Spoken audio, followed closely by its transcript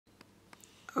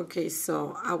Okay,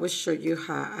 so I will show you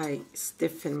how I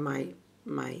stiffen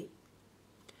my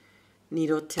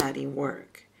needle tatting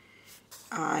work.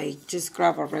 I just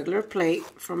grab a regular plate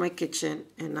from my kitchen,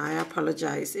 and I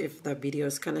apologize if the video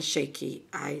is kind of shaky.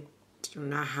 I do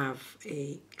not have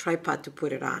a tripod to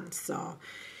put it on, so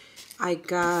I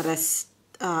got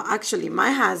actually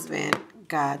my husband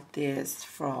got this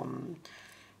from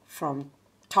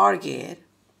Target,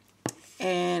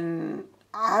 and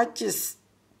I just,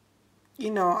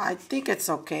 you know, I think it's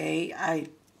okay. I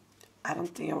don't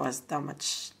think it was that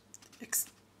much, it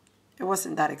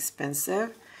wasn't that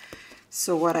expensive.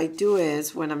 So what I do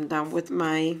is, when I'm done with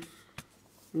my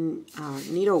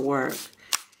needlework,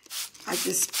 I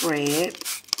just spray it,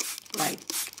 like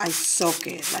I soak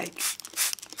it, like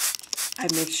I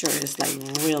make sure it's like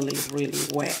really, really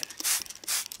wet.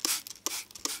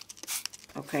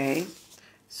 Okay,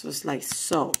 so it's like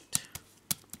soaked.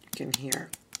 You can hear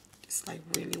it's like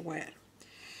really wet.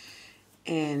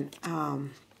 And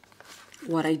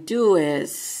what I do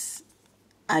is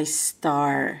I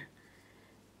start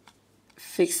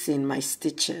fixing my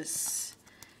stitches.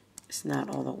 It's not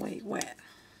all the way wet.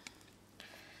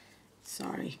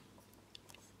 Sorry.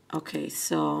 Okay,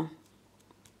 so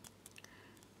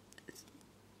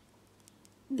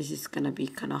this is gonna be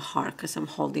kind of hard because I'm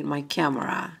holding my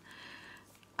camera.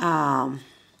 I'll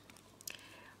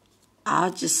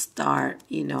just start,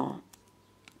 you know,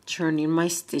 turning my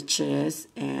stitches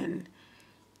and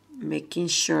making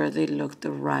sure they look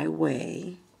the right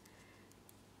way.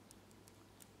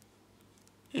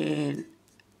 And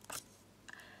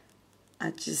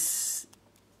I just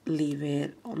leave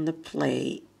it on the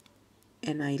plate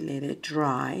and I let it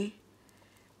dry.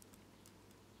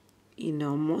 You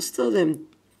know, most of them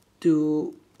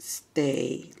do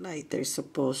stay like they're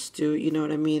supposed to, you know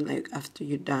what I mean, like after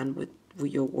you're done with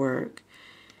your work.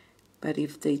 But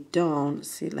if they don't,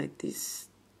 see, like this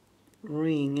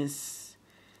ring is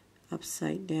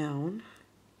upside down,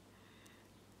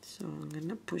 so I'm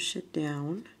gonna push it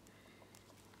down.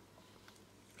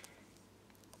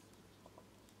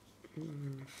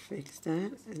 I'm gonna fix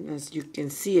that, and as you can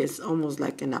see, it's almost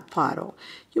like an aparo.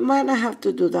 You might not have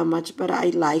to do that much, but I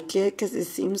like it because it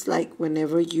seems like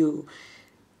whenever you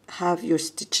have your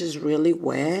stitches really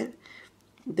wet,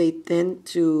 they tend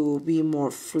to be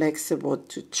more flexible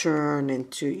to turn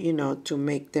and to, you know, to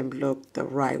make them look the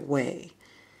right way.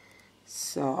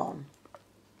 So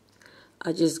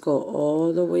I just go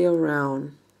all the way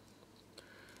around,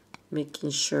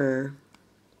 making sure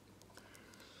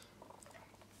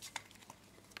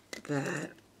that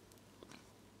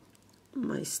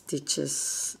my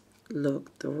stitches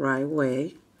look the right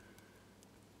way.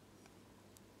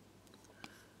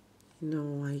 You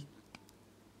know, I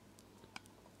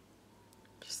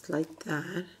just like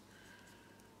that.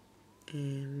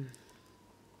 And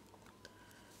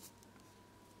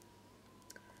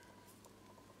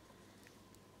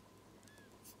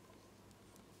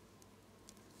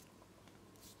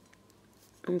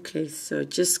okay, so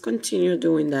just continue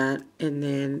doing that, and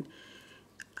then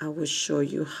I will show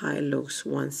you how it looks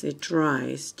once it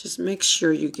dries. Just make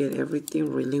sure you get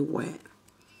everything really wet,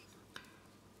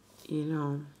 you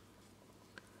know.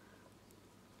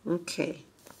 Okay.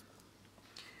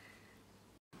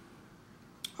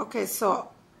 Okay, so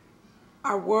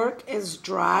our work is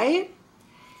dry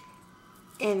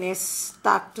and it's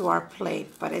stuck to our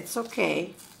plate, but it's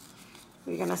okay.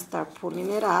 We're gonna start pulling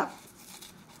it up.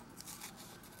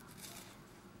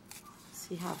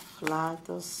 See how flat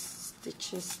those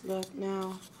stitches look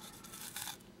now?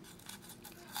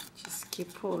 Just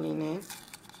keep pulling it.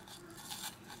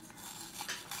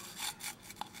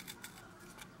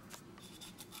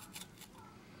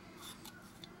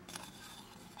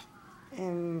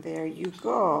 And there you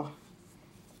go.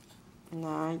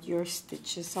 Now your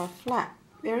stitches are flat.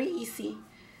 Very easy.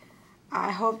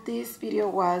 I hope this video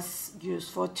was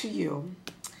useful to you.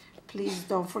 Please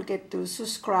don't forget to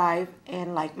subscribe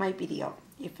and like my video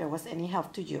if it was any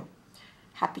help to you.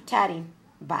 Happy tatting.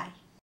 Bye.